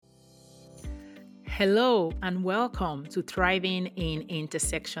Hello and welcome to Thriving in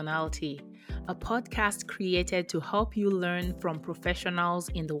Intersectionality, a podcast created to help you learn from professionals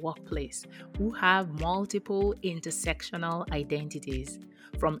in the workplace who have multiple intersectional identities,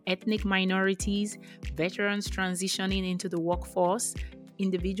 from ethnic minorities, veterans transitioning into the workforce,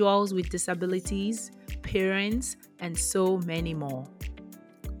 individuals with disabilities, parents, and so many more.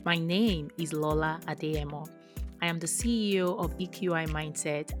 My name is Lola Adeyemo. I am the CEO of EQI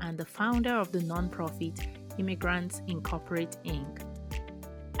Mindset and the founder of the nonprofit Immigrants Incorporate Inc.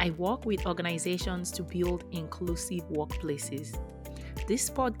 I work with organizations to build inclusive workplaces. This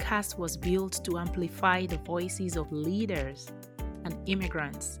podcast was built to amplify the voices of leaders and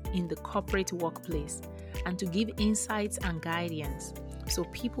immigrants in the corporate workplace and to give insights and guidance so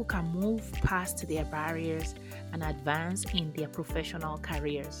people can move past their barriers and advance in their professional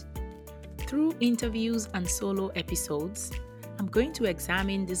careers. Through interviews and solo episodes, I'm going to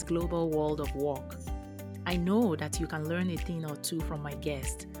examine this global world of work. I know that you can learn a thing or two from my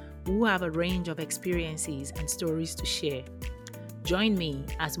guests who have a range of experiences and stories to share. Join me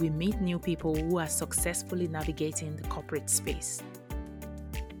as we meet new people who are successfully navigating the corporate space.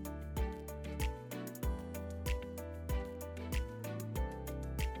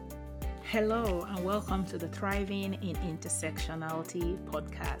 Hello, and welcome to the Thriving in Intersectionality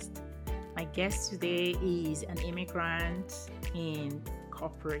podcast. My guest today is an immigrant in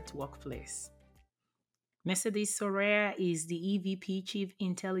corporate workplace. Mercedes Soria is the EVP Chief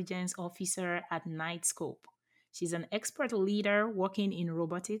Intelligence Officer at Nightscope. She's an expert leader working in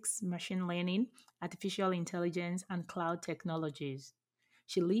robotics, machine learning, artificial intelligence, and cloud technologies.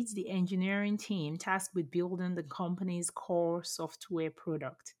 She leads the engineering team tasked with building the company's core software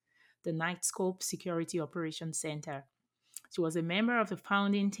product, the Nightscope Security Operations Center. She was a member of the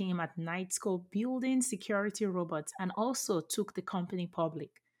founding team at Nightscope building security robots and also took the company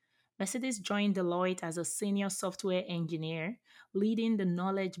public. Mercedes joined Deloitte as a senior software engineer, leading the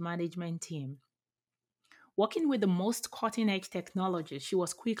knowledge management team. Working with the most cutting edge technologies, she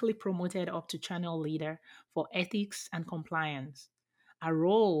was quickly promoted up to channel leader for ethics and compliance. Her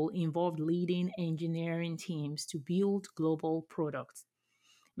role involved leading engineering teams to build global products.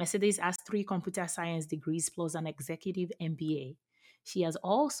 Mercedes has 3 computer science degrees plus an executive MBA. She has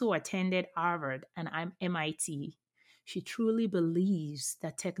also attended Harvard and MIT. She truly believes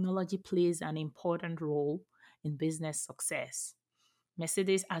that technology plays an important role in business success.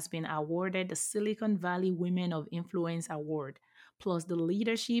 Mercedes has been awarded the Silicon Valley Women of Influence Award, plus the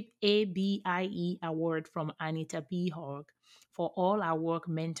Leadership ABIE Award from Anita B. Hogg for all her work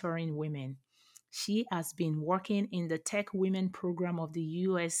mentoring women. She has been working in the Tech Women program of the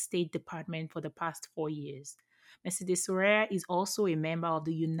U.S. State Department for the past 4 years. Mercedes Soria is also a member of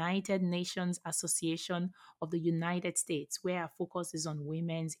the United Nations Association of the United States, where her focus is on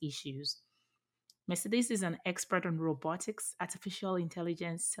women's issues. Mercedes is an expert on robotics, artificial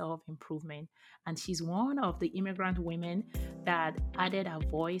intelligence, self improvement, and she's one of the immigrant women that added her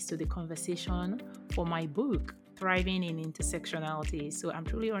voice to the conversation for my book, Thriving in Intersectionality. So I'm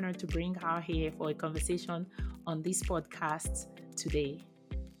truly honored to bring her here for a conversation on this podcast today.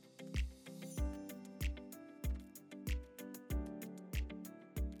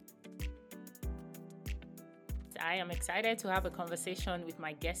 I am excited to have a conversation with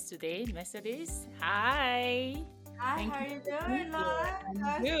my guest today, Mercedes. Hi. Hi, Thank how you are you for being doing, here. Laura? I'm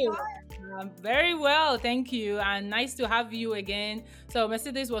How's it good. going? Very well, thank you, and nice to have you again. So,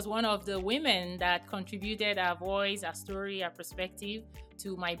 Mercedes was one of the women that contributed her voice, her story, her perspective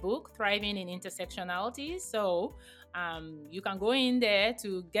to my book, Thriving in Intersectionality. So, you can go in there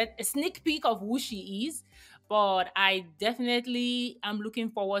to get a sneak peek of who she is. But I definitely am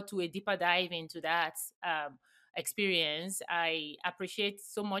looking forward to a deeper dive into that experience. I appreciate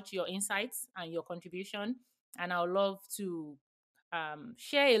so much your insights and your contribution, and I would love to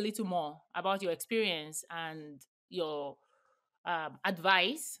share a little more about your experience and your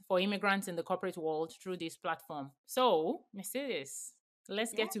advice for immigrants in the corporate world through this platform. So, Mercedes,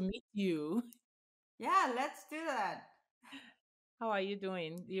 let's Yeah, get to meet you. yeah, let's do that. How are you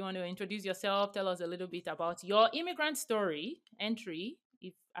doing? Do you want to introduce yourself? Tell us a little bit about your immigrant story, entry,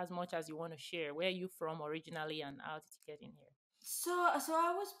 if as much as you want to share. Where are you from originally and how did you get in here? So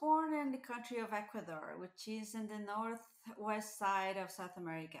I was born in the country of Ecuador, which is in the northwest side of South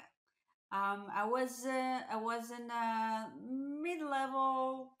America. I was in a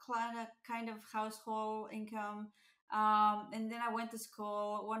mid-level kind of household income, and then I went to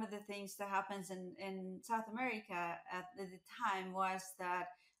school. One of the things that happens in South America at the time was that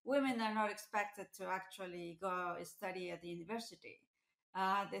women are not expected to actually go study at the university.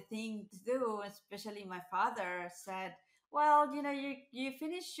 The thing to do, especially my father said, "Well, you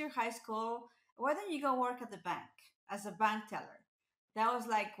finish your high school. why don't you go work at the bank as a bank teller? That was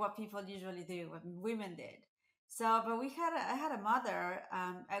like what people usually do, what women did. So, but I had a mother.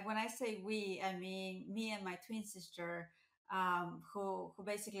 When I say we, I mean me and my twin sister, who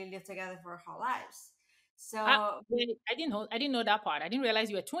basically lived together for our whole lives. So Wait, I didn't know that part. I didn't realize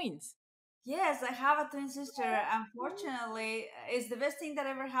you were twins. yes, I have a twin sister. Unfortunately, it's the best thing that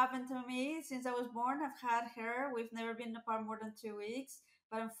ever happened to me since I was born. I've had her. We've never been apart more than 2 weeks,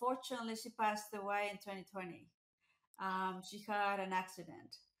 but unfortunately, she passed away in 2020. She had an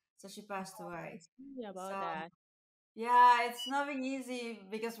accident, so she passed I'm away. sorry So about that. yeah, it's not been easy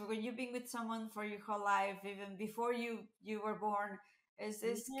because when you've been with someone for your whole life, even before you were born,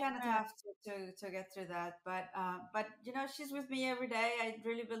 it's kind of Yeah. tough to get through that. But you know, she's with me every day. I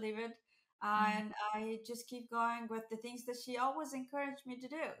really believe it, Mm, and I just keep going with the things that she always encouraged me to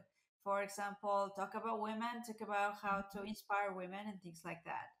do. For example, talk about women, talk about how to inspire women and things like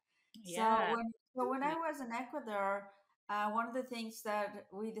that. yeah. So when I was in Ecuador, one of the things that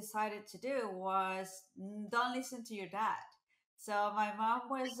we decided to do was don't listen to your dad. So my mom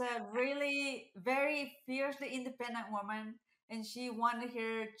was a really very fiercely independent woman, and she wanted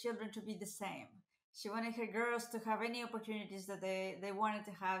her children to be the same. She wanted her girls to have any opportunities that they wanted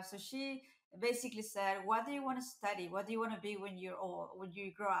to have. So she basically said, "What do you want to study? What do you want to be when you're old, when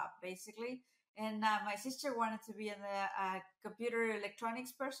you grow up?" Basically, and my sister wanted to be a computer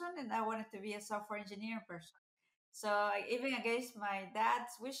electronics person, and I wanted to be a software engineering person. So even against my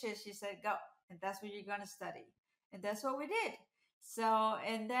dad's wishes, she said, "Go," and that's what you're gonna study, and that's what we did. So,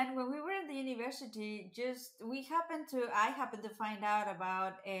 and then when we were in the university, I happened to find out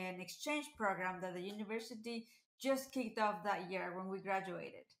about an exchange program that the university just kicked off that year when we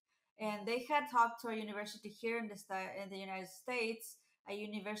graduated, and they had talked to a university here in the United States, a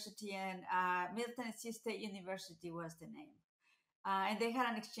university in Middle Tennessee State University was the name, and they had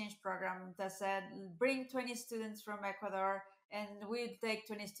an exchange program that said bring 20 students from Ecuador and we'd take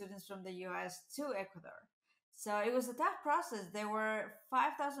 20 students from the US to Ecuador. So it was a tough process. There were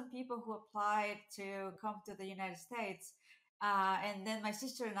 5,000 people who applied to come to the United States. And then my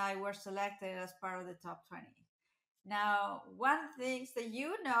sister and I were selected as part of the top 20. Now, one of the things that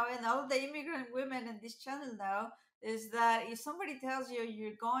you know, and all the immigrant women in this channel know, is that if somebody tells you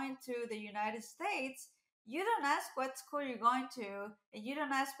you're going to the United States, you don't ask what school you're going to, and you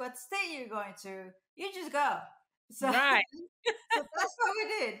don't ask what state you're going to. You just go. So, Right. so that's what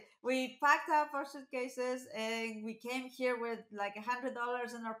we did. We packed up our suitcases and we came here with like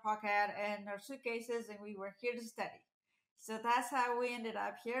 $100 in our pocket and our suitcases, and we were here to study. So that's how we ended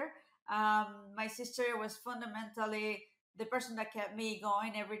up here. My sister was fundamentally the person that kept me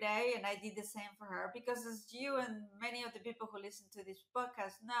going every day, and I did the same for her because, as you and many of the people who listen to this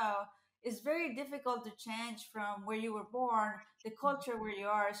podcast know, it's very difficult to change from where you were born. The culture where you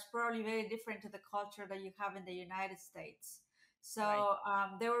are is probably very different to the culture that you have in the United States. Right. So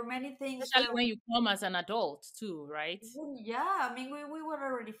there were many things Especially that when you come as an adult too, right? yeah, I mean, we were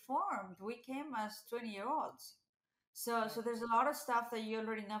already formed. We came as 20-year-olds. So Right. there's a lot of stuff that you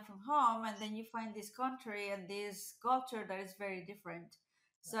already know from home, and then you find this country and this culture that is very different.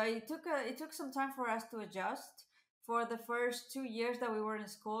 So it took some time for us to adjust. For the first 2 years that we were in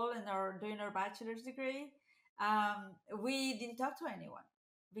school and our doing our bachelor's degree, we didn't talk to anyone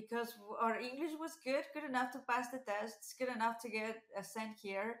because our English was good enough to pass the tests, good enough to get sent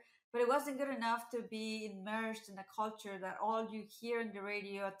here, but it wasn't good enough to be immersed in a culture that all you hear in the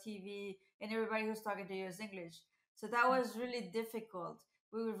radio, TV, and everybody who's talking to you is English. So that Mm. was really difficult.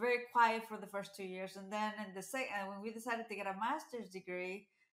 We were very quiet for the first 2 years, and then in the second, when we decided to get a master's degree,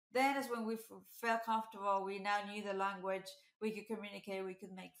 then is when we felt comfortable. We now knew the language. We could communicate. We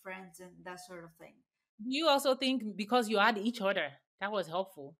could make friends and that sort of thing. Do you also think because you had each other, that was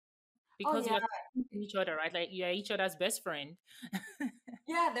helpful? Oh Because you yeah, were talking to each other, right? Like you're each other's best friend.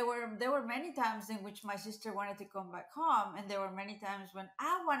 yeah, there were many times in which my sister wanted to come back home, and there were many times when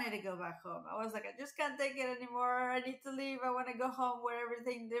I wanted to go back home. I was like, I just can't take it anymore. I need to leave. I want to go home where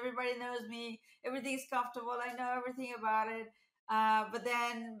everybody knows me, everything is comfortable. I know everything about it. But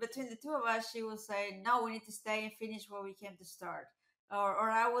then between the two of us, she will say, "No, we need to stay and finish what we came to start." Or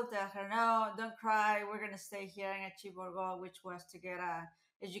I will tell her, "No, don't cry. We're gonna stay here and achieve our goal, which was to get a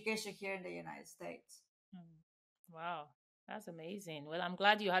education here in the United States." Mm. Wow, that's amazing. Well, I'm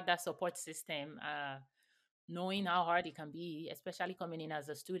glad you had that support system, knowing how hard it can be, especially coming in as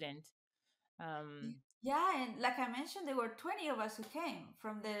a student. Um, Yeah, and like I mentioned, there were 20 of us who came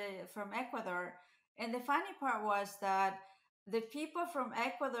from Ecuador. And the funny part was that the people from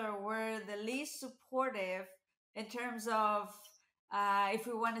Ecuador were the least supportive in terms of if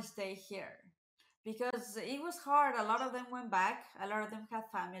we want to stay here. Because it was hard. A lot of them went back. A lot of them had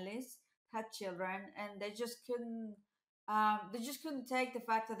families. had children, and they just couldn't take the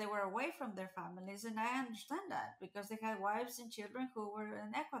fact that they were away from their families. And I understand that because they had wives and children who were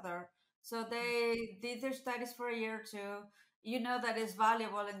in Ecuador, so they did their studies for a year or two. You know that is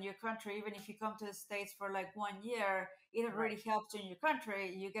valuable in your country. Even if you come to the States for like 1 year, it Right. already helps you in your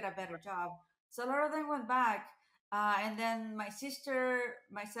country. You get a better job. So a lot of them went back, and then my sister,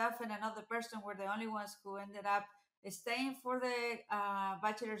 myself, and another person were the only ones who ended up staying for the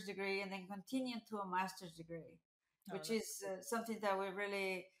bachelor's degree and then continuing to a master's degree, Oh, which that's is something that we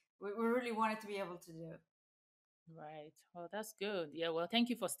really wanted to be able to do. right. Oh, that's good. Yeah, well, thank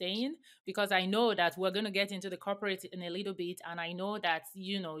you for staying because I know that we're going to get into the corporate in a little bit. And I know that,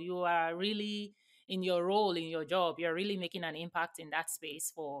 you are really in your role, in your job, you're really making an impact in that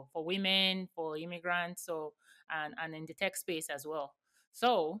space for women, for immigrants, so, and in the tech space as well.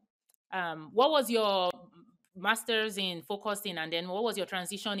 So, what was your master's in focusing, and then what was your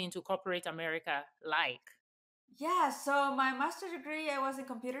transition into corporate America like? Yeah, so my master's degree I was in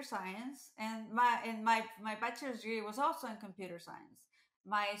computer science, and my bachelor's degree was also in computer science.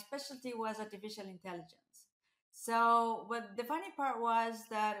 My specialty was artificial intelligence. So, but the funny part was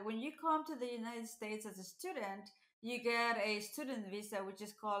that when you come to the United States as a student, you get a student visa, which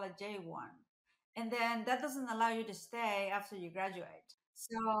is called a J1, and then that doesn't allow you to stay after you graduate.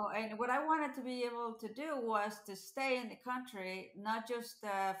 So, and what I wanted to be able to do was to stay in the country, not just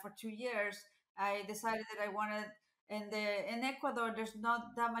for 2 years. I decided that I wanted, in Ecuador, there's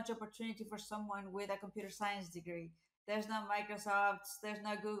not that much opportunity for someone with a computer science degree. There's no Microsofts, there's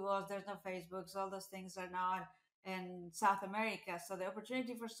no Googles, there's no Facebooks. All those things are not in South America. So the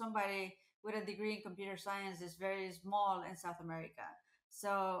opportunity for somebody with a degree in computer science is very small in South America. So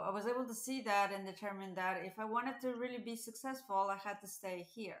I was able to see that and determine that if I wanted to really be successful, I had to stay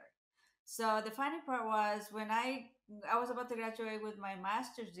here. So the funny part was when I was about to graduate with my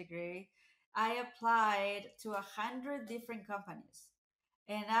master's degree, I applied to 100 different companies.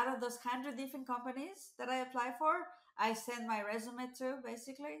 And out of those 100 different companies that I applied for, I sent my resume to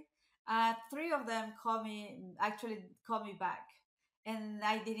basically. Three of them actually called me back, and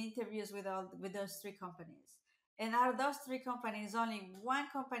I did interviews with those three companies. And out of those three companies, only one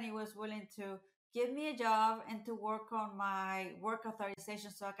company was willing to give me a job and to work on my work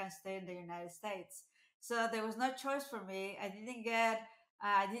authorization so I can stay in the United States. So there was no choice for me. I didn't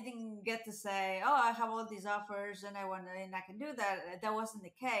get to say, "Oh, I have all these offers and I want to, and I can do that." That wasn't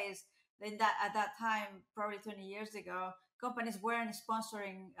the case. Then that at that time, probably 20 years ago, companies weren't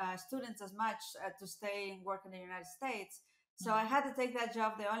sponsoring students as much to stay and work in the United States. So I had to take that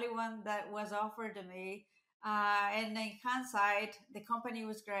job, the only one that was offered to me. And in hindsight, the company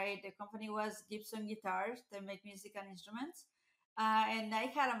was great. The company was Gibson Guitars. They make musical instruments. And I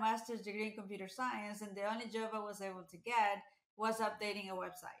had a master's degree in computer science, and the only job I was able to get was updating a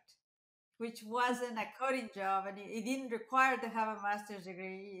website, which wasn't a coding job, and it didn't require to have a master's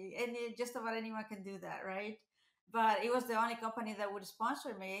degree. And just about anyone can do that, right? But it was the only company that would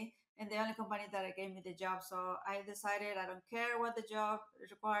sponsor me, and the only company that gave me the job. So I decided I don't care what the job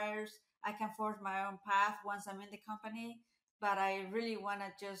requires. I can forge my own path once I'm in the company, but I really want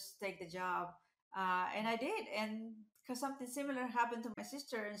to just take the job. And I did. And because something similar happened to my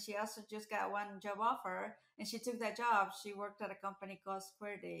sister, and she also just got one job offer, and she took that job. She worked at a company called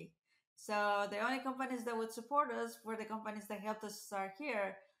Square Day. So the only companies that would support us were the companies that helped us start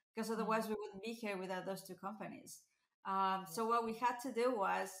here, because Mm, otherwise we wouldn't be here without those two companies. yeah. So what we had to do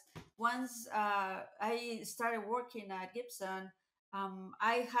was, once I started working at Gibson,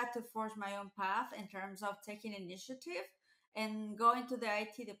 I had to forge my own path in terms of taking initiative and going to the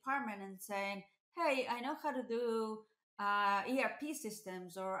IT department and saying, "Hey, I know how to do ERP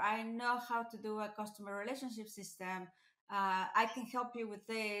systems, or I know how to do a customer relationship system. I can help you with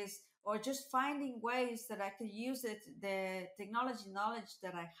this," or just finding ways that I could use the technology knowledge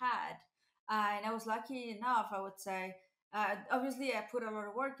that I had. And I was lucky enough, I would say. Obviously, I put a lot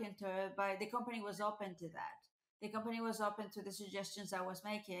of work into it, but the company was open to that. The company was open to the suggestions I was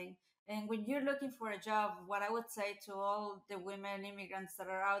making. And when you're looking for a job, what I would say to all the women immigrants that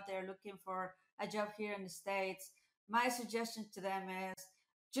are out there looking for a job here in the States, my suggestion to them is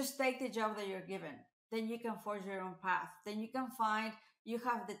just take the job that you're given. Then you can forge your own path. Then you can find, you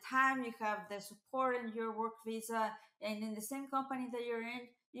have the time, you have the support in your work visa, and in the same company that you're in,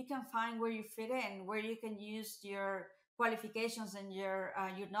 you can find where you fit in, where you can use your qualifications and your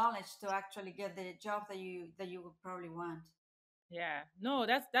knowledge to actually get the job that you would probably want. Yeah, no,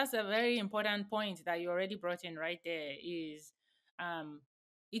 that's a very important point that you already brought in right there. Is um,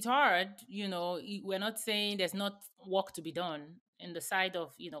 it's hard, we're not saying there's not work to be done in the side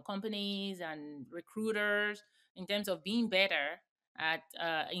of companies and recruiters in terms of being better. at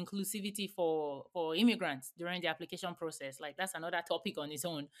inclusivity for immigrants during the application process. Like that's another topic on its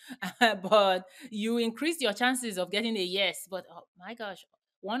own. But you increase your chances of getting a yes. But oh my gosh,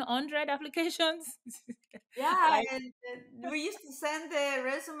 100 applications? Yeah, Like and we used to send the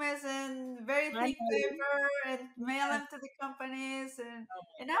resumes in very thick manually. paper and mail Yeah. them to the companies, Oh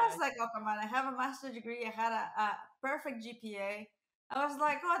and I my was gosh. like, oh come on, I have a master's degree, I had a perfect GPA. I was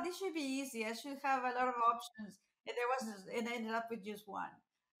like, oh, this should be easy. I should have a lot of options, and there was, it ended up with just one.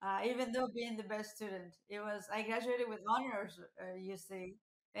 Even though being the best student, it was I graduated with honors, you see,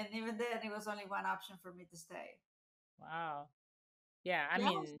 and even then, it was only one option for me to stay. Wow. Yeah, I Yeah,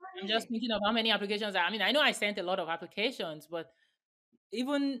 it's mean, not I'm just easy. thinking of how many applications. I mean, I know I sent a lot of applications, but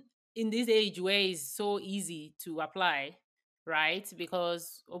even in this age where it's so easy to apply, right?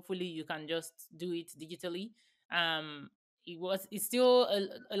 Because hopefully you can just do it digitally. It's still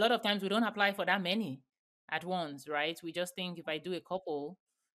a lot of times we don't apply for that many at once, right? We just think if I do a couple,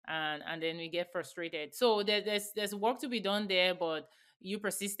 and then we get frustrated. So there's work to be done there, but you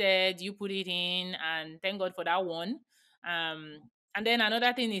persisted, you put it in, and thank God for that one. And then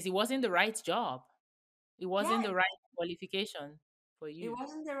another thing is it wasn't the right job. It Yeah, wasn't the right qualification for it you.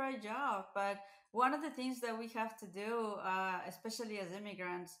 wasn't the right job. But one of the things that we have to do, especially as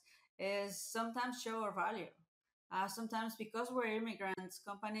immigrants, is sometimes show our value. Sometimes because we're immigrants,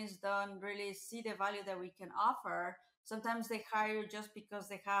 companies don't really see the value that we can offer. Sometimes they hire just because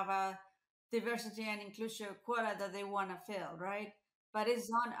they have a diversity and inclusion quota that they want to fill, right? But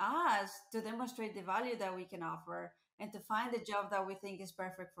it's on us to demonstrate the value that we can offer and to find the job that we think is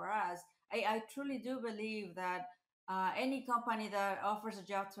perfect for us. I truly do believe that any company that offers a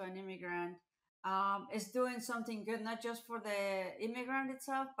job to an immigrant is doing something good, not just for the immigrant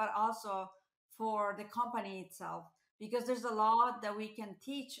itself, but also for the company itself. Because there's a lot that we can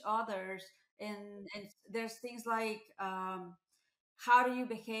teach others, and there's things like how do you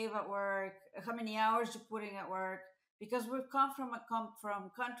behave at work, how many hours you're putting at work. Because we've come from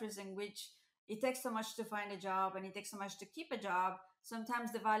from countries in which it takes so much to find a job and it takes so much to keep a job.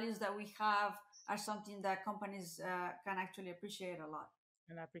 Sometimes the values that we have are something that companies can actually appreciate a lot.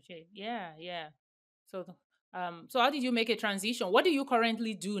 And I appreciate. Yeah, yeah. So, so how did you make a transition? What do you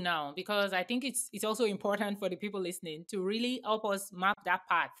currently do now? Because I think it's also important for the people listening to really help us map that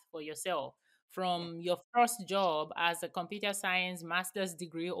path for yourself Yeah. from your first job as a computer science master's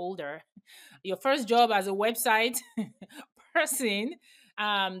degree holder, your first job as a website person,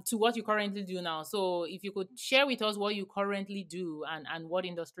 to what you currently do now. So, if you could share with us what you currently do and what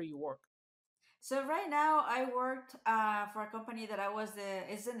industry you work. So right now I worked for a company that I was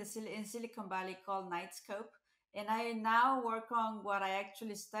the is in the in Silicon Valley called Nightscope, and I now work on what I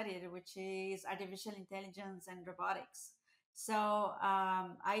actually studied, which is artificial intelligence and robotics. So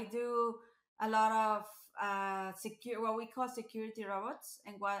I do a lot of secure what we call security robots,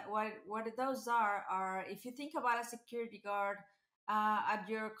 and what those are if you think about a security guard at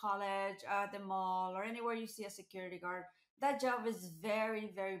your college, at the mall, or anywhere you see a security guard, that job is very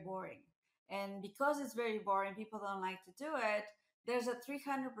boring, and because it's very boring, people don't like to do it. There's a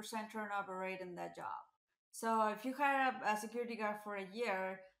 300% turnover rate in that job. So if you hire a security guard for a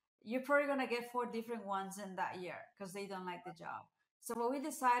year, you're probably going to get four different ones in that year because they don't like the job. So what we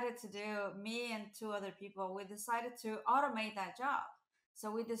decided to do, me and two other people, we decided to automate that job.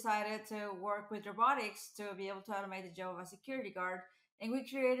 So we decided to work with robotics to be able to automate the job of a security guard, and we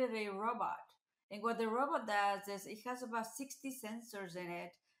created a robot. And what the robot does is it has about 60 sensors in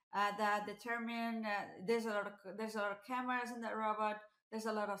it that determine there's a lot of cameras in that robot. There's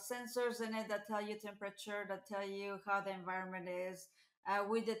a lot of sensors in it that tell you temperature, that tell you how the environment is.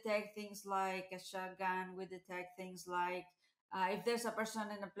 We detect things like a shotgun. We detect things like if there's a person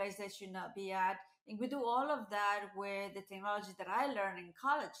in a place they should not be at. And we do all of that with the technology that I learned in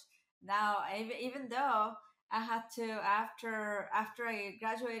college. Now, even though I had to after I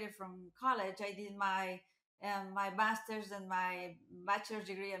graduated from college, I did my master's and my bachelor's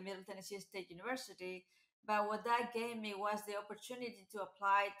degree at Middle Tennessee State University. But what that gave me was the opportunity to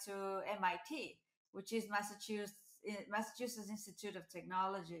apply to MIT, which is Massachusetts Institute of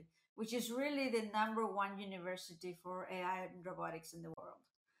Technology, which is really the number one university for AI and robotics in the world.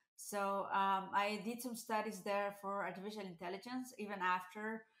 So I did some studies there for artificial intelligence, even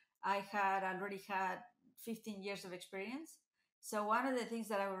after I had already had 15 years of experience. So one of the things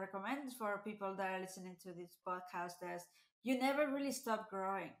that I would recommend for people that are listening to this podcast is you never really stop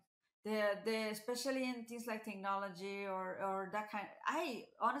growing. The especially in things like technology or that kind. I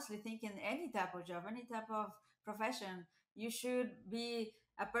honestly think in any type of job, any type of profession, you should be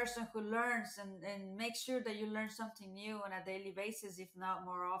a person who learns and makes sure that you learn something new on a daily basis, if not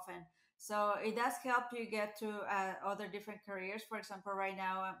more often. So it does help you get to other different careers. For example, right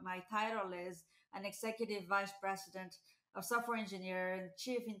now, my title is an executive vice president of software engineer and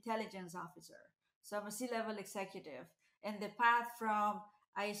chief intelligence officer. So I'm a C-level executive. And the path from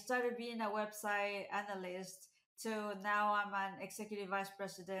I started being a website analyst to now I'm an executive vice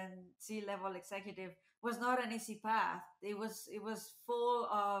president, C-level executive was not an easy path. It was full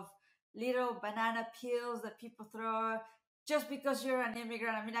of little banana peels that people throw just because you're an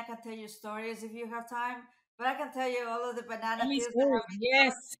immigrant. I mean, I can tell you stories if you have time, but I can tell you all of the Tell banana me peels stories.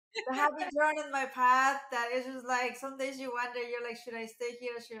 Yes. that have been thrown in my path. That is just like some days you wonder, you're like, should I stay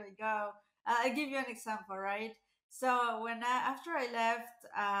here? Or should I go? I'll give you an example, right? So after I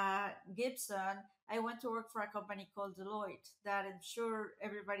left Gibson, I went to work for a company called Deloitte. That I'm sure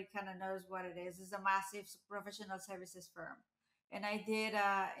everybody kind of knows what it is. It's a massive professional services firm, and I did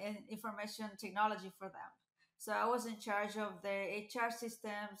information technology for them. So I was in charge of the HR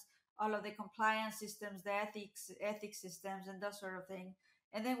systems, all of the compliance systems, the ethics systems, and that sort of thing.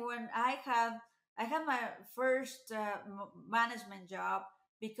 And then when I had my first management job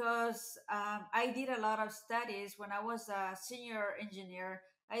because I did a lot of studies when I was a senior engineer.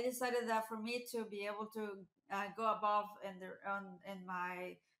 I decided that for me to be able to go above in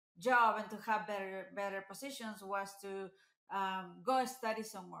my job and to have better positions was to go and study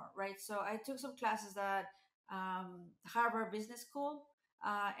somewhere, right? So I took some classes at Harvard Business School,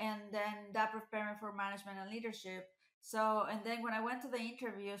 and then that prepared me for management and leadership. So, and then when I went to the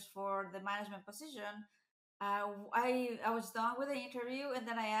interviews for the management position, I was done with the interview, and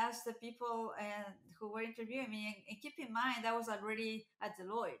then I asked the people who were interviewing me, and keep in mind I was already at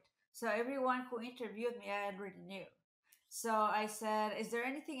Deloitte, so everyone who interviewed me I already knew. So I said, "Is there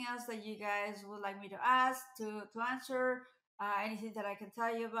anything else that you guys would like me to ask to answer? Anything that I can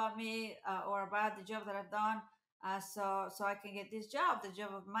tell you about me or about the job that I've done, so I can get this job, the job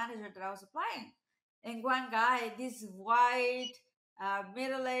of manager that I was applying?" And one guy, this white,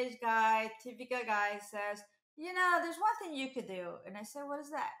 middle-aged guy, typical guy, says, there's one thing you could do. And I said, what is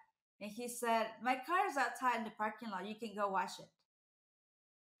that? And he said, my car is outside in the parking lot. You can go wash it.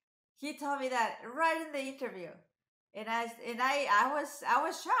 He told me that right in the interview. And I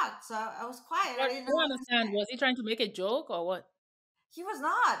was shocked. So I was quiet. I But didn't I know don't what to understand. say. Was he trying to make a joke or what? He was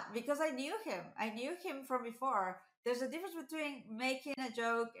not, because I knew him. I knew him from before. There's a difference between making a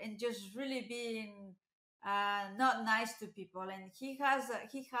joke and just really being not nice to people. And he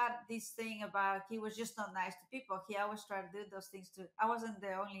had this thing about he was just not nice to people. He always tried to do those things too. I wasn't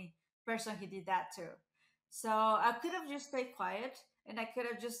the only person he did that to. So I could have just stayed quiet, and I could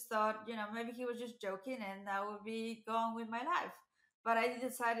have just thought, maybe he was just joking, and I would be going with my life. But I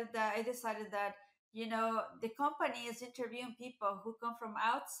decided that the company is interviewing people who come from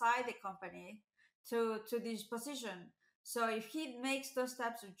outside the company to this position. So if he makes those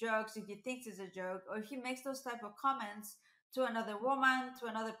types of jokes, if he thinks it's a joke, or if he makes those type of comments to another woman, to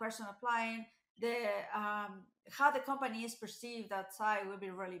another person applying, the how the company is perceived outside will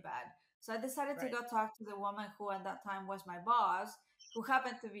be really bad. So I decided to Right. go talk to the woman who at that time was my boss, who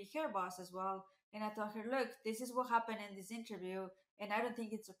happened to be her boss as well. And I told her, look, this is what happened in this interview, and I don't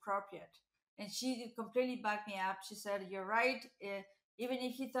think it's appropriate. And she completely backed me up. She said, "You're right. Even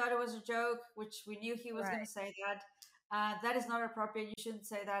if he thought it was a joke, which we knew he was going to Right. say that, that is not appropriate. You shouldn't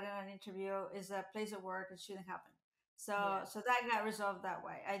say that in an interview. Is a place of work. It shouldn't happen." So, Yeah. so that got resolved that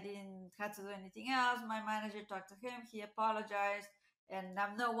way. I didn't have to do anything else. My manager talked to him. He apologized, and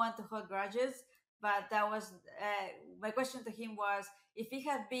I'm not one to hold grudges. But that was my question to him was, if he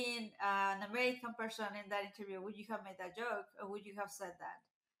had been an American person in that interview, would you have made that joke, or would you have said that?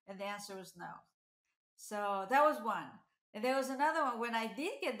 And the answer was no. So that was one. And there was another one when I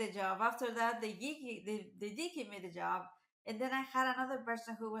did get the job. After that, they did give me the job. And then I had another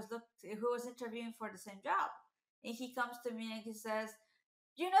person who was interviewing for the same job. And he comes to me and he says,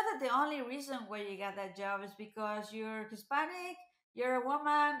 "You know that the only reason why you got that job is because you're Hispanic, you're a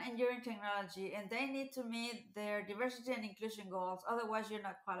woman, and you're in technology, and they need to meet their diversity and inclusion goals. Otherwise, you're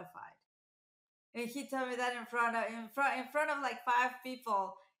not qualified." And he told me that in front of like five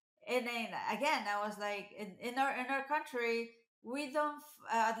people. And then again, I was like, in our country, we don't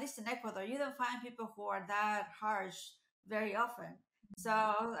at least in Ecuador, you don't find people who are that harsh very often. So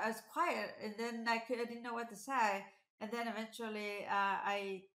I was quiet, and then I didn't know what to say. And then eventually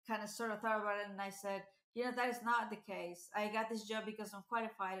I kind of sort of thought about it, and I said, that is not the case. I got this job because I'm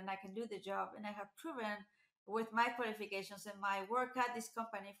qualified and I can do the job, and I have proven with my qualifications and my work at this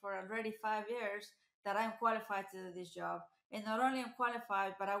company for already 5 years that I'm qualified to do this job. And not only I'm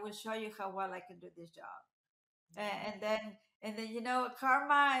qualified, but I will show you how well I can do this job. And then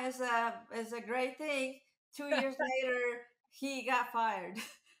karma is a great thing. 2 years later, he got fired.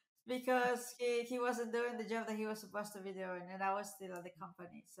 because he wasn't doing the job that he was supposed to be doing, and I was still at the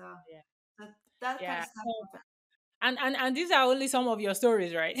company. Yeah. So that kind Yeah. of stuff Oh, happened. and these are only some of your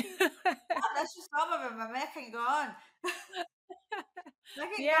stories, right? Oh, that's just some of them. I mean, I can go on. I can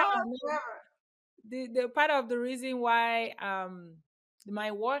go Yeah. on No, forever. the part of the reason why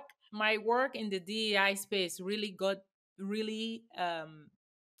my work in the DEI space really got really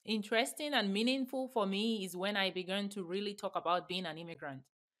interesting and meaningful for me is when I began to really talk about being an immigrant,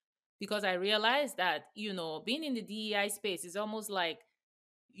 because I realized that, being in the DEI space is almost like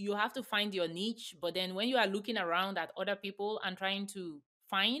you have to find your niche. But then when you are looking around at other people and trying to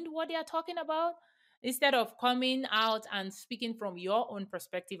find what they are talking about, instead of coming out and speaking from your own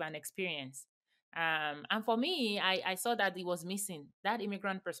perspective and experience. And for me, I saw that it was missing that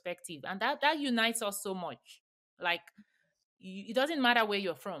immigrant perspective, and that unites us so much. Like, it doesn't matter where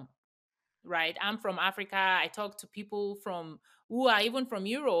you're from, right? I'm from Africa. I talk to people from who are even from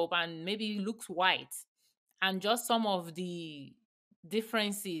Europe and maybe looks white, and just some of the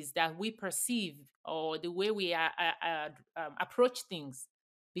differences that we perceive or the way we approach things,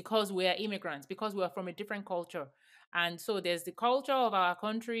 because we are immigrants, because we are from a different culture. And so there's the culture of our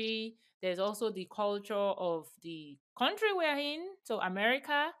country, there's also the culture of the country we're in, so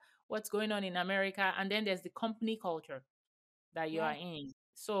America, what's going on in America, and then there's the company culture that you Yeah, are in.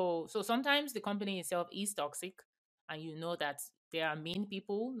 So sometimes the company itself is toxic, and you know that there are mean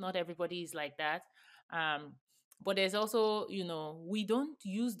people. Not everybody is like that. Um, but there's also, we don't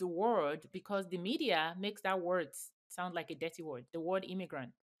use the word because the media makes that word sound like a dirty word, the word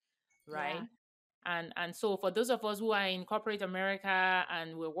immigrant, yeah, right? And so for those of us who are in corporate America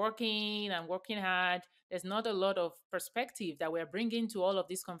and we're working and working hard, there's not a lot of perspective that we're bringing to all of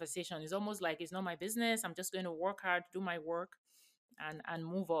this conversation. It's almost like it's not my business. I'm just going to work hard, do my work, and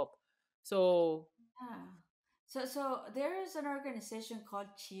move up. So yeah. So there is an organization called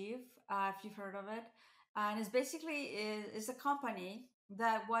Chief, if you've heard of it, and it's basically is a company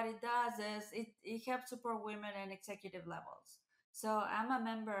that what it does is it helps support women in executive levels. So I'm a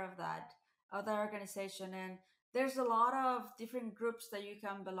member of that organization, and there's a lot of different groups that you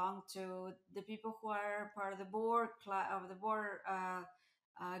can belong to. The people who are part of the board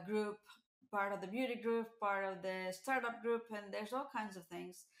group, part of the beauty group, part of the startup group, and there's all kinds of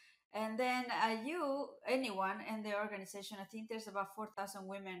things. And then anyone in the organization, I think there's about 4,000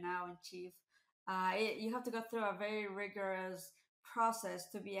 women now in Chief. You have to go through a very rigorous process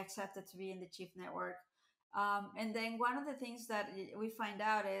to be accepted to be in the Chief network. And then one of the things that we find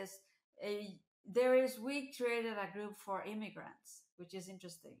out is we created a group for immigrants, which is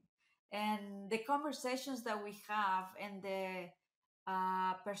interesting. And the conversations that we have in the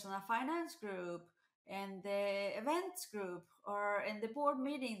personal finance group and the events group or in the board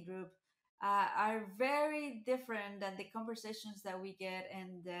meeting group are very different than the conversations that we get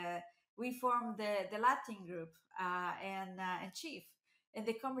in we form the Latin group and Chief, and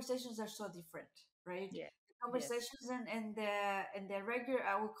the conversations are so different, right? yeah, The yes, conversations in the regular,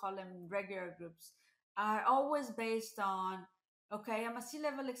 I would call them regular groups, are always based on, okay, I'm a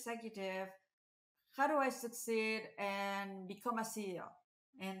C-level executive, how do I succeed and become a CEO?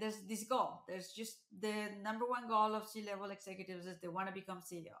 And there's this goal. There's just the number one goal of C-level executives is they want to become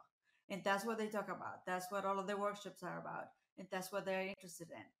CEO. And that's what they talk about. That's what all of the workshops are about. And that's what they're interested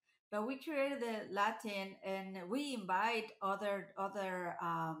in. But we created the Latin and we invite other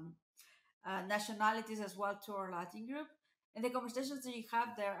nationalities as well to our Latin group. And the conversations that you have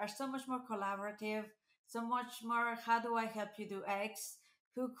there are so much more collaborative, so much more, how do I help you do X?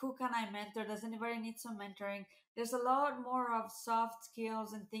 Who can I mentor? Does anybody need some mentoring? There's a lot more of soft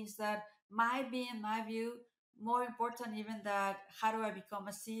skills and things that might be, in my view, more important even that how do I become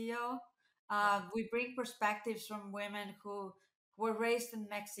a CEO? yeah, We bring perspectives from women who were raised in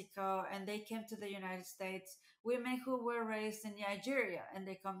Mexico and they came to the United States, women who were raised in Nigeria and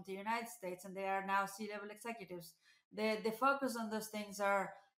they come to the United States and they are now C-level executives. The focus on those things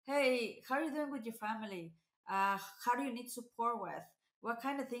are, hey, how are you doing with your family? How do you need support with? What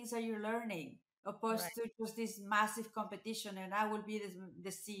kind of things are you learning? right, Opposed to just this massive competition and I will be the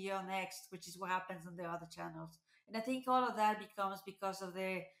CEO next, which is what happens on the other channels. And I think all of that becomes because of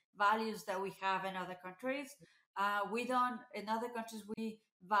the values that we have in other countries. We don't, in other countries, we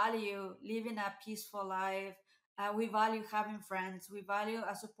value living a peaceful life. We value having friends. We value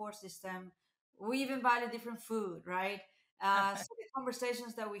a support system. We even value different food, right? So the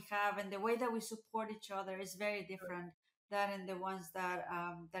conversations that we have and the way that we support each other is very different than in the ones that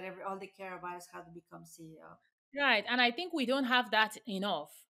all they care about is how to become CEO. right. And I think we don't have that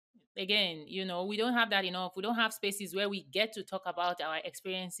enough. Again, we don't have that enough. We don't have spaces where we get to talk about our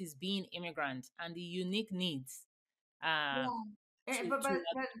experiences being immigrant and the unique needs. Um, Yeah. Eh, to but to but navigate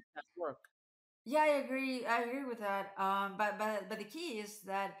but that work. yeah, I agree. I agree with that. But the key is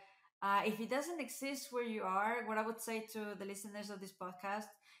that if it doesn't exist where you are, what I would say to the listeners of this podcast,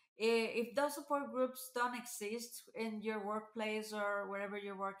 if those support groups don't exist in your workplace or wherever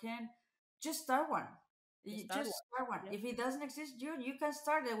you're working, just start one. Just that Just one. start one. Yeah, If it doesn't exist, you can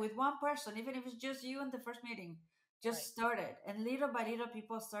start it with one person, even if it's just you in the first meeting. right. Just start it, and little by little,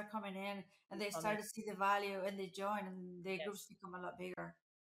 people start coming in, and Keep they coming. start to see the value, and they join, and the groups Yes. become a lot bigger.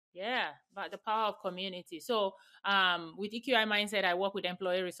 Yeah, but the power of community. So, with EQI Mindset, I work with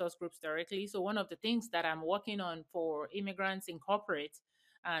employee resource groups directly. So, one of the things that I'm working on for immigrants in corporate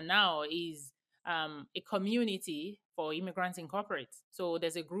now is a community for immigrants in corporate. So,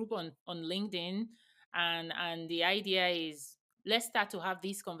 there's a group on LinkedIn, and the idea is let's start to have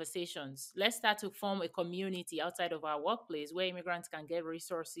these conversations. Let's start to form a community outside of our workplace where immigrants can get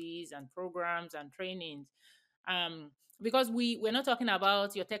resources and programs and trainings, um because we're not talking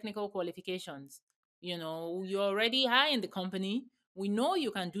about your technical qualifications. You're already high in the company. We know you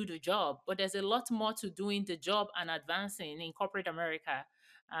can do the job, but there's a lot more to doing the job and advancing in corporate America,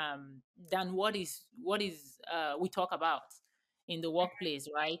 than what is we talk about in the workplace,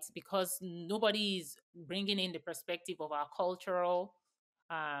 right? Because nobody is bringing in the perspective of our cultural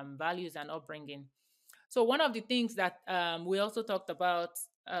values and upbringing. So one of the things that we also talked about,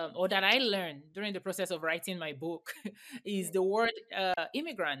 or that I learned during the process of writing my book, is the word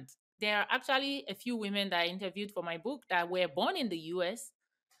immigrant. There are actually a few women that I interviewed for my book that were born in the U.S.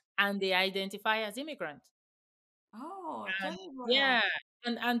 and they identify as immigrant. Oh, tell And me about that. yeah,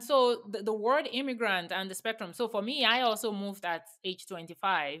 and so the word immigrant and the spectrum. So for me, I also moved at age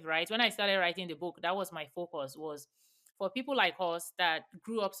 25, right? When I started writing the book, that was my focus, was for people like us that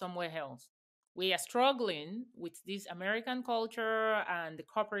grew up somewhere else. We are struggling with this American culture and the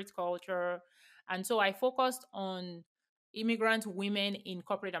corporate culture. And so I focused on immigrant women in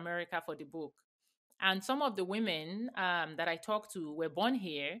corporate America for the book. And some of the women that I talked to were born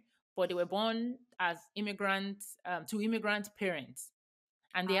here, but they were born as immigrants, to immigrant parents,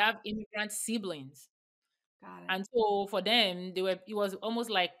 and they Ah, have immigrant siblings. got it. And so for them, it was almost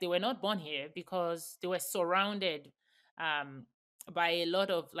like they were not born here because they were surrounded um, by a lot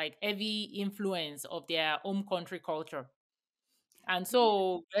of like heavy influence of their home country culture, and Yeah.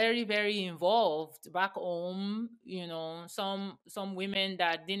 so very very involved back home. Some women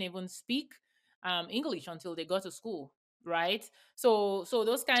that didn't even speak English until they got to school, right? So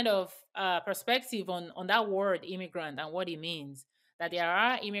those kind of perspective on that word immigrant and what it means, that there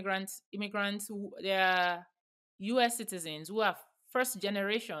are immigrants who they are US citizens who are first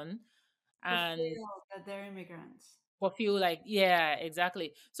generation, Who and feel that they're immigrants. for feel like, yeah,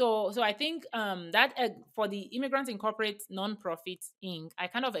 exactly. So I think that for the Immigrants Incorporate Nonprofit Inc., I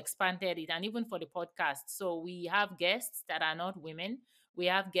kind of expanded it, and even for the podcast, so we have guests that are not women. We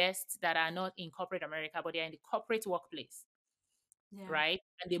have guests that are not in corporate America, but they're in the corporate workplace, Yeah. right?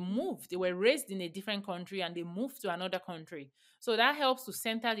 And they were raised in a different country and they moved to another country. So that helps to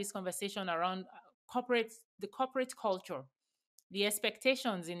center this conversation around the corporate culture, the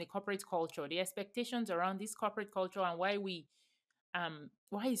expectations in the corporate culture, the expectations around this corporate culture, and why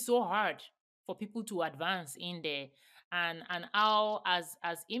it's so hard for people to advance in there, and how as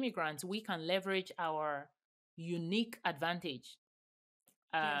immigrants we can leverage our unique advantage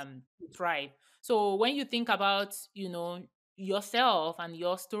Yes. to thrive. So when you think about yourself and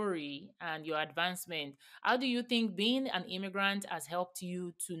your story and your advancement, how do you think being an immigrant has helped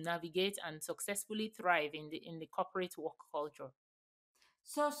you to navigate and successfully thrive in the corporate work culture?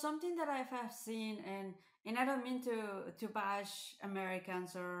 So something that have seen, and I don't mean to bash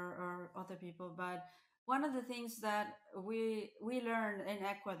Americans or other people, but one of the things that we learned in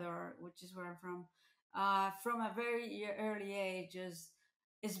Ecuador, which is where I'm from a very early age, is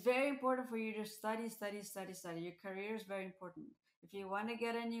it's very important for you to study, study, study, study. Your career is very important. If you want to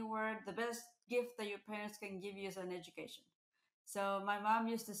get anywhere, the best gift that your parents can give you is an education. So my mom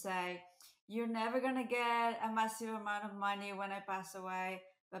used to say, "You're never gonna get a massive amount of money when I pass away,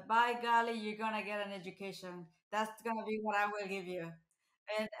 but by golly, you're gonna get an education. That's gonna be what I will give you."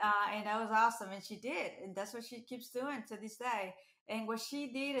 And that was awesome, and she did, and that's what she keeps doing to this day. And what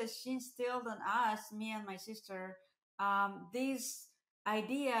she did is she instilled in us, me and my sister, this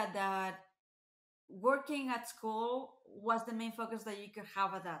idea that working at school was the main focus that you could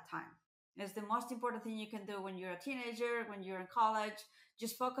have at that time. It's the most important thing you can do when you're a teenager, when you're in college.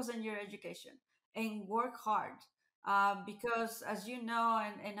 Just focus on your education and work hard. Because, as you know,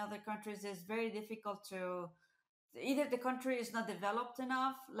 in other countries, it's very difficult to either the country is not developed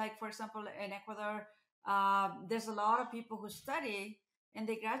enough. Like, for example, in Ecuador, there's a lot of people who study and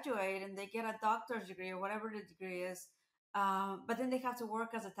they graduate and they get a doctor's degree or whatever the degree is, but then they have to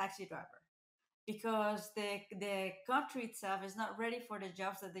work as a taxi driver because the country itself is not ready for the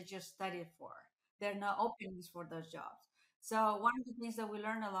jobs that they just studied for. There are no openings for those jobs. So one of the things that we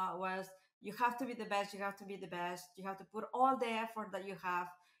learned a lot was you have to be the best, you have to be the best, you have to put all the effort that you have.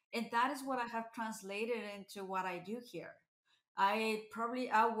 And that is what I have translated into what I do here. I probably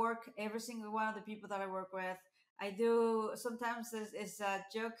outwork every single one of the people that I work with. I do sometimes it's a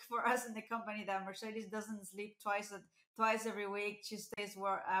joke for us in the company that Mercedes doesn't sleep twice every week. She stays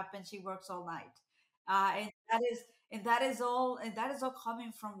up and she works all night, and that is all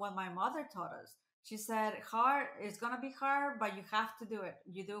coming from what my mother taught us. She said, "Hard it's gonna be hard, but you have to do it.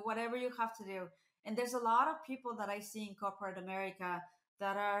 You do whatever you have to do." And there's a lot of people that I see in corporate America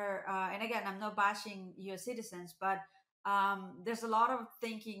that are, and again, I'm not bashing U.S. citizens, but there's a lot of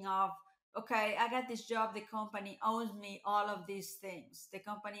thinking of, okay, I got this job, the company owes me all of these things, the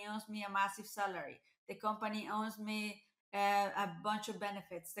company owes me a massive salary, the company owes me a bunch of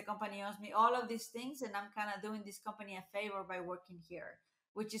benefits, the company owes me all of these things, and I'm kind of doing this company a favor by working here,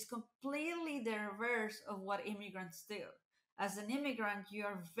 which is completely the reverse of what immigrants do. As an immigrant, you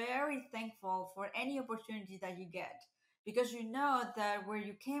are very thankful for any opportunity that you get because you know that where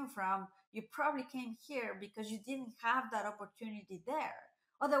you came from, you probably came here because you didn't have that opportunity there.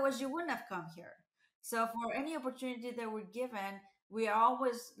 Otherwise, you wouldn't have come here. So, for any opportunity that we're given, we are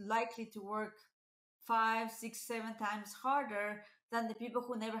always likely to work five, six, 7 times harder than the people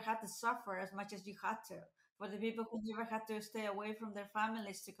who never had to suffer as much as you had to. For the people who never had to stay away from their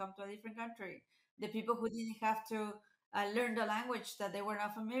families to come to a different country, the people who didn't have to learn the language that they were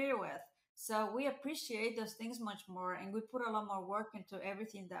not familiar with. So we appreciate those things much more, and we put a lot more work into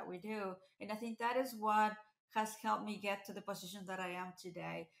everything that we do. And I think that is what has helped me get to the position that I am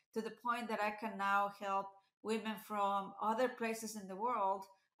today, to the point that I can now help women from other places in the world.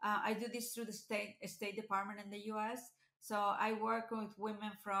 I do this through the State Department in the U.S. So I work with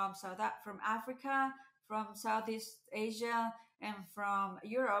women from from Africa, from Southeast Asia, and from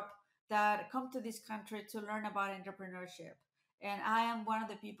Europe that come to this country to learn about entrepreneurship. And I am one of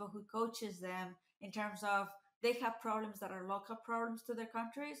the people who coaches them in terms of they have problems that are local problems to their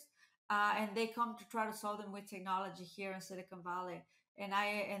countries, and they come to try to solve them with technology here in Silicon Valley. And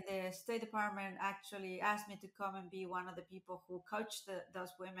the State Department actually asked me to come and be one of the people who coach those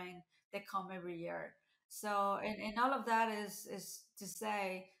women that come every year. So, and all of that is to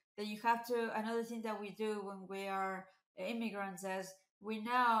say that you have to. Another thing that we do when we are immigrants is we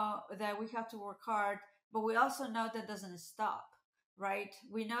know that we have to work hard, but we also know that doesn't stop, right?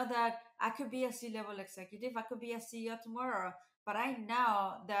 We know that I could be a C-level executive, I could be a CEO tomorrow, but I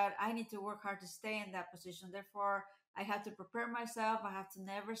know that I need to work hard to stay in that position. Therefore, I have to prepare myself. I have to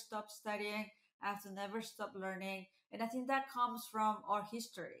never stop studying. I have to never stop learning. And I think that comes from our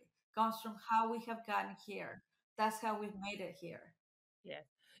history, comes from how we have gotten here. That's how we've made it here. Yes.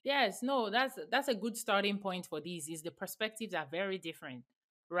 Yes, no, that's a good starting point for these is the perspectives are very different,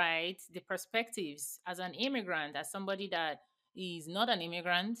 right? The perspectives as an immigrant, as somebody that is not an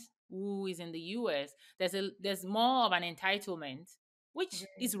immigrant who is in the US, there's more of an entitlement, which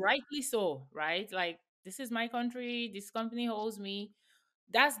is Agree. rightly so, right? Like this is my country, this company holds me.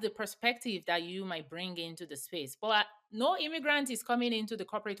 That's the perspective that you might bring into the space. But no immigrant is coming into the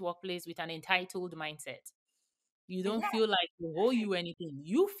corporate workplace with an entitled mindset. You don't Yeah, feel like you owe you anything.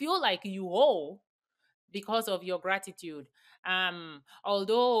 You feel like you owe because of your gratitude.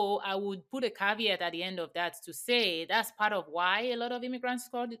 Although I would put a caveat at the end of that to say that's part of why a lot of immigrants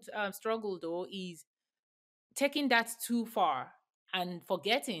struggle, though, is taking that too far and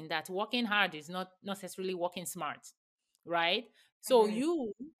forgetting that working hard is not necessarily working smart, right? So agree.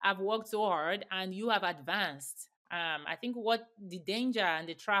 you have worked so hard and you have advanced. I think what the danger and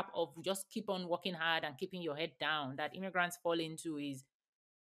the trap of just keep on working hard and keeping your head down that immigrants fall into is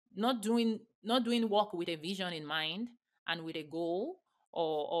not doing work with a vision in mind and with a goal,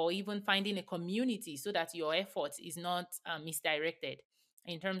 or even finding a community so that your effort is not misdirected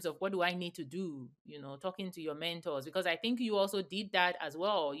in terms of what do I need to do, talking to your mentors, because I think you also did that as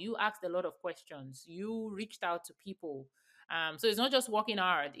well. You asked a lot of questions, you reached out to people. So it's not just working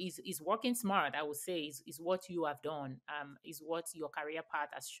hard, is working smart, I would say, is what you have done, is what your career path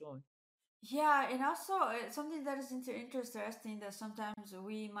has shown. Yeah, and also something that is interesting that sometimes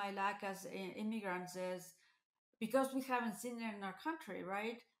we might lack as immigrants is because we haven't seen it in our country,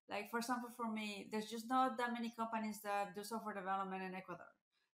 right? Like, for example, for me, there's just not that many companies that do software development in Ecuador.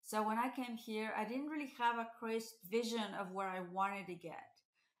 So when I came here, I didn't really have a crisp vision of where I wanted to get.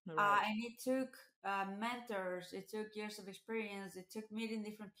 Right. And it took mentors, it took years of experience, it took meeting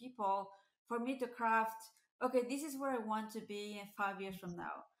different people for me to craft, okay, this is where I want to be in 5 years from Mhm.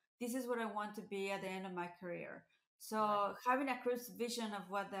 now. This is what I want to be at the end of my career. Right. So having a clear vision of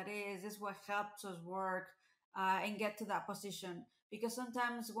what that is what helps us work and get to that position. Because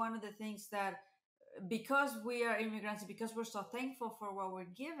sometimes one of the things that, because we are immigrants, because we're so thankful for what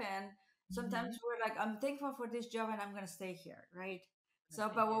we're given, sometimes Mm-hmm. we're like, I'm thankful for this job and I'm going to stay here, right? Gonna So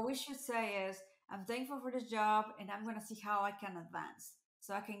stay but here. what we should say is, I'm thankful for this job and I'm going to see how I can advance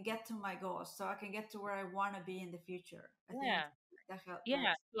so I can get to my goals, so I can get to where I want to be in the future. I think Yeah. that help, Yeah.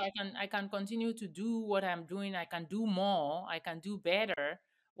 that's So I can continue to do what I'm doing. I can do more. I can do better.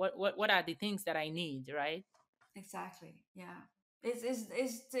 What are the things that I need, right? exactly, yeah.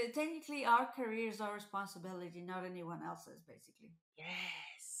 It's technically our career is our responsibility, not anyone else's, basically.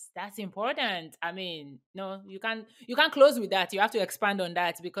 Yes, that's important. I mean, no, you can't close with that. You have to expand on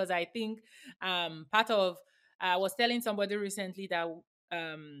that because I think part of I was telling somebody recently that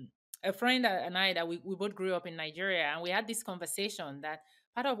um a friend and I that we both grew up in Nigeria, and we had this conversation that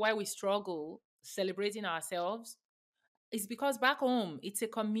part of why we struggle celebrating ourselves is because back home it's a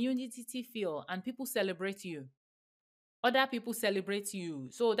community feel and people celebrate you, other people celebrate you.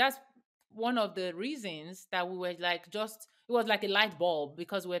 So that's one of the reasons that we were like, just it was like a light bulb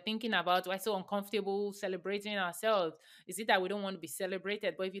because we're thinking about why so uncomfortable celebrating ourselves. Is it that we don't want to be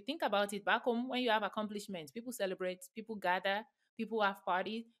celebrated? But if you think about it, back home when you have accomplishments, people celebrate, people gather, people have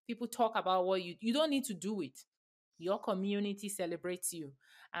parties, people talk about what you don't need to do it. Your community celebrates you.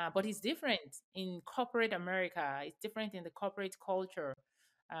 But it's different in corporate America. It's different in the corporate culture.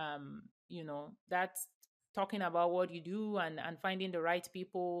 That's talking about what you do and finding the right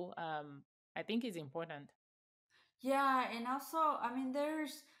people. I think is important. Yeah, and also, I mean,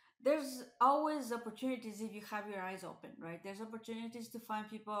 there's always opportunities if you have your eyes open, right? There's opportunities to find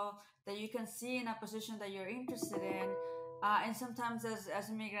people that you can see in a position that you're interested in, and sometimes as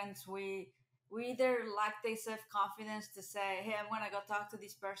immigrants, we either lack the self confidence to say, "Hey, I'm gonna go talk to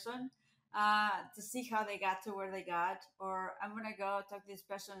this person." To see how they got to where they got, or I'm gonna go talk to this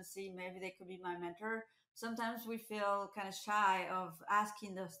person and see maybe they could be my mentor. Sometimes we feel kind of shy of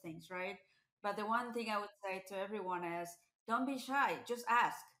asking those things, right? But the one thing I would say to everyone is, don't be shy, just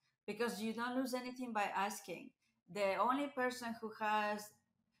ask, because you don't lose anything by asking. The only person who has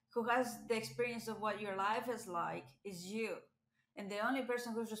the experience of what your life is like is you. And the only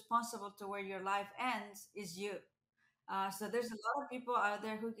person who's responsible to where your life ends is you. So there's a lot of people out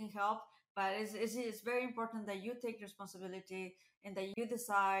there who can help, but it's very important that you take responsibility and that you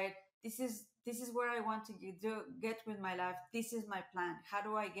decide, this is where I want to get with my life. This is my plan. How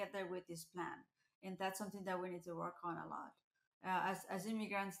do I get there with this plan? And that's something that we need to work on a lot. As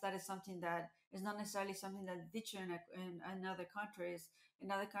immigrants, that is something that is not necessarily something that they teach you in other countries. In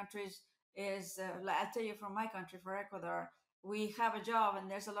other countries, like I'll tell you from my country, for Ecuador, we have a job and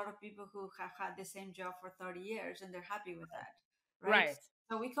there's a lot of people who have had the same job for 30 years and they're happy with that, right? Right.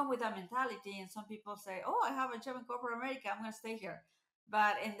 So we come with that mentality, and some people say, oh, I have a job in corporate America, I'm going to stay here.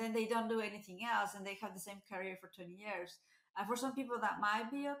 And then they don't do anything else and they have the same career for 20 years. For some people that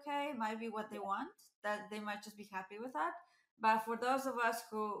might be okay, might be what they want, that they might just be happy with that. But for those of us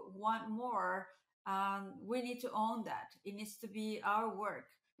who want more, we need to own that. It needs to be our work.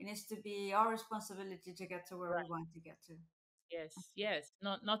 It needs to be our responsibility to get to where we Right. want to get to. Yes. Yes.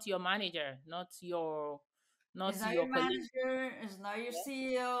 Not your manager, not your It's not not your your colleague. manager, it's not your Yeah.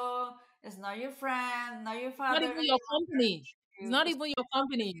 CEO, it's not your friend, not your Not father even that your came after company. It's you. not It's even your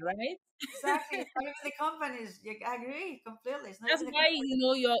company, right? exactly, it's not even the companies. I agree completely. It's not That's even the why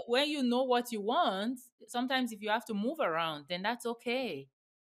company. your when you know what you want, sometimes if you have to move around, then that's okay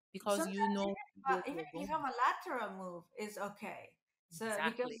because you Sometimes know where even you're if you going. have a lateral move, is okay. So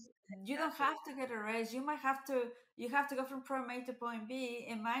because Exactly. you don't Exactly. have to get a raise, you have to go from point A to point B.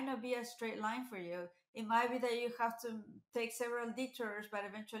 It might not be a straight line for you. It might be that you have to take several detours, but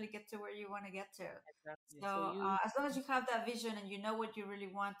eventually get to where you want to get to. Exactly. So So you as long as you have that vision and you know what you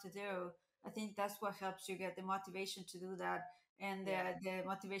really want to do, I think that's what helps you get the motivation to do that, and yeah. the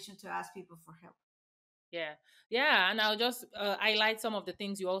motivation to ask people for help. Yeah, yeah, and I'll just highlight some of the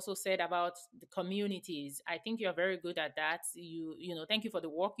things you also said about the communities. I think you're very good at that. Thank you for the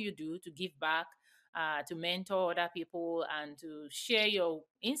work you do to give back, to mentor other people, and to share your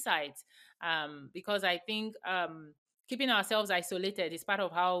insights. Because I think keeping ourselves isolated is part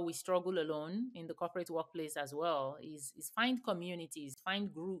of how we struggle alone in the corporate workplace as well. Is find communities,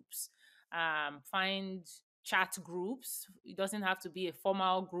 find groups, find chat groups. It doesn't have to be a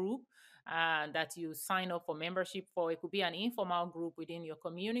formal group that you sign up for membership for. It could be an informal group within your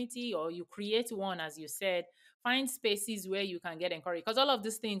community, or you create one, as you said. Find spaces where you can get encouraged. Because all of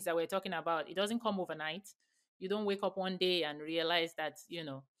these things that we're talking about, it doesn't come overnight. You don't wake up one day and realize that,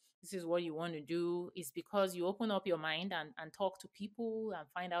 this is what you want to do. It's because you open up your mind and talk to people and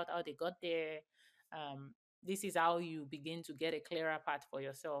find out how they got there. this is how you begin to get a clearer path for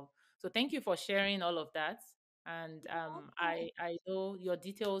yourself. So thank you for sharing all of that. And Okay. I know your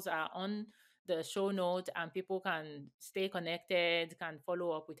details are on the show note, and people can stay connected, can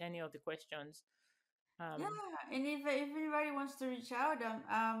follow up with any of the questions. Yeah, Um, and if anybody wants to reach out,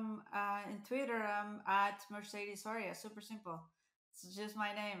 in Twitter, I'm at Mercedes Soria. Super simple. It's just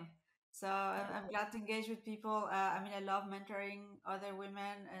my name. So I'm glad to engage with people. I mean, I love mentoring other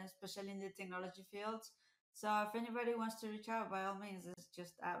women, especially in the technology fields. So if anybody wants to reach out, by all means, it's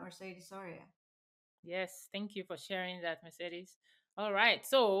just at Mercedes Soria. yes, thank you for sharing that, Mercedes. All right,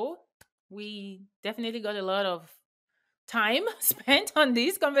 so we definitely got a lot of time spent on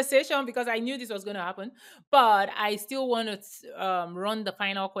this conversation because I knew this was going to happen. But I still want to run the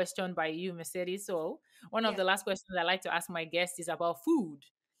final question by you, Mercedes. So, one of Yes. the last questions I like to ask my guests is about food.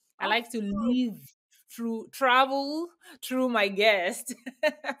 I Oh, like to live through travel through my guest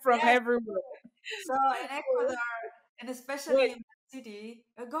from yes. everywhere. So in Ecuador, and Wait, especially in my city,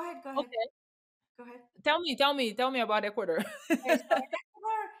 go ahead, okay. go ahead. Tell me about Ecuador. Okay, so in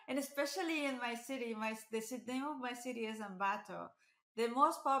Ecuador, and especially in my city, name of my city is Ambato. The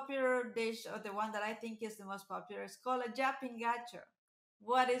most popular dish, or the one that I think is the most popular, is called a japingacho.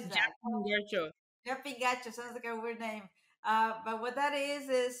 What is that? Japan Gercho. Japingacho sounds like a weird name. But what that is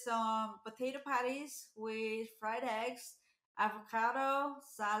potato patties with fried eggs, avocado,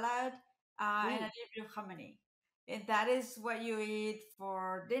 salad, and a Ooh. little bit of hominy. And that is what you eat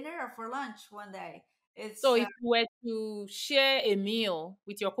for dinner or for lunch one day. So It's if you were to share a meal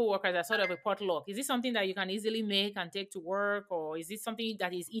with your coworkers as sort of a potluck, is this something that you can easily make and take to work, or is this something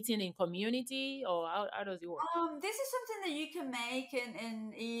that is eaten in community, or how does it work? This is something that you can make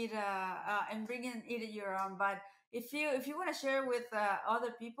and eat and bring and eat it your own. But if you want to share with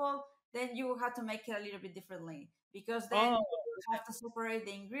other people, then you will have to make it a little bit differently because then Oh, you will okay. have to separate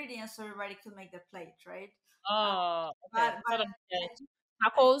the ingredients so everybody can make their plate, right? Uh, Oh, okay. but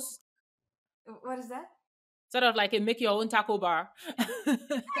Tacos, what is that? sort of like a make your own taco bar. Yeah,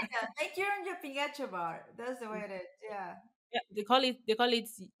 make your own pingacho bar. That's the way it is. Yeah, Yeah, they call it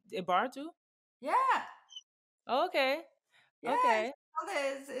a bar too. yeah. Okay, Yes, okay. all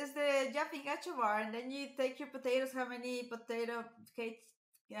this is the jumping gacho bar, and then you take your potatoes, how many potato cake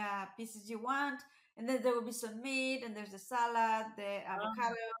pieces you want, and then there will be some meat, and there's the salad, the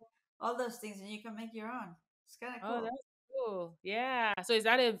avocado, all those things, and you can make your own. It's kind of Oh, cool. that's cool. Yeah. So is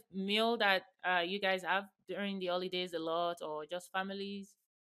that a meal that you guys have during the holidays a lot, or just families?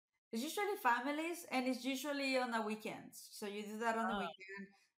 It's usually families, and it's usually on the weekends. So you do that on the Ah, weekend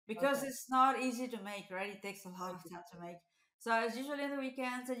because okay. it's not easy to make, right? It takes a lot of Okay. time to make. So it's usually on the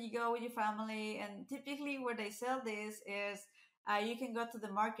weekends, and you go with your family. And typically, where they sell this is you can go to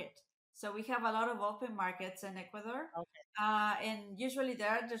the market. So we have a lot of open markets in Ecuador, Okay. and usually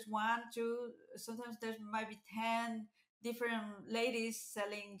there's one, two, sometimes there might be 10 different ladies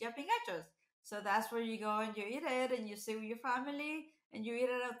selling japingachos. So that's where you go and you eat it, and you sit with your family and you eat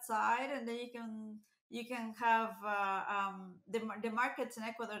it outside, and then you can have the markets in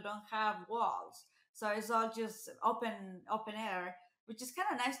Ecuador don't have walls, so it's all just open air, which is kind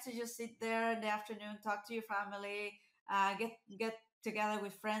of nice to just sit there in the afternoon, talk to your family, get together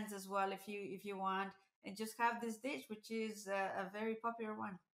with friends as well if you want, and just have this dish, which is a very popular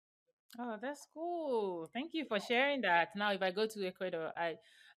one. Oh, that's cool. Thank you for sharing that. Now, if I go to Ecuador, I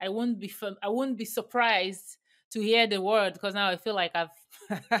won't be surprised to hear the word because now I feel like I've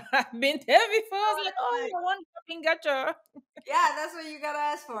been there before. I was like, oh, Like, I want gacha. yeah, that's what you gotta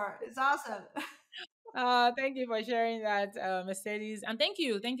ask for. It's awesome. Thank you for sharing that, Mercedes, and thank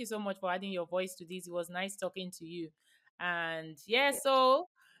you so much for adding your voice to this. It was nice talking to you, and yeah, so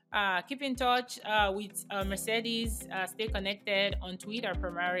keep in touch with Mercedes. Stay connected on Twitter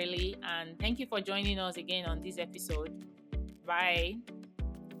primarily, and thank you for joining us again on this episode. Bye.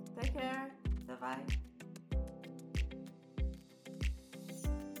 Take care. Bye bye.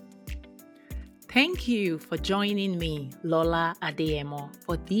 Thank you for joining me, Lola Adeyemo,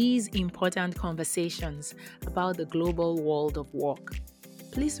 for these important conversations about the global world of work.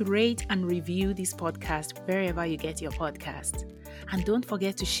 Please rate and review this podcast wherever you get your podcast. And don't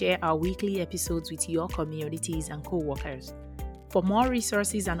forget to share our weekly episodes with your communities and co-workers. For more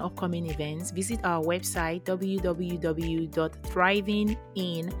resources and upcoming events, visit our website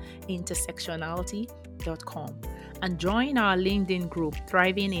www.thrivinginintersectionality.com and join our LinkedIn group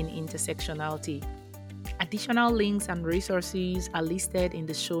Thriving in Intersectionality. Additional links and resources are listed in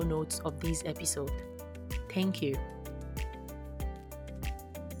the show notes of this episode. Thank you.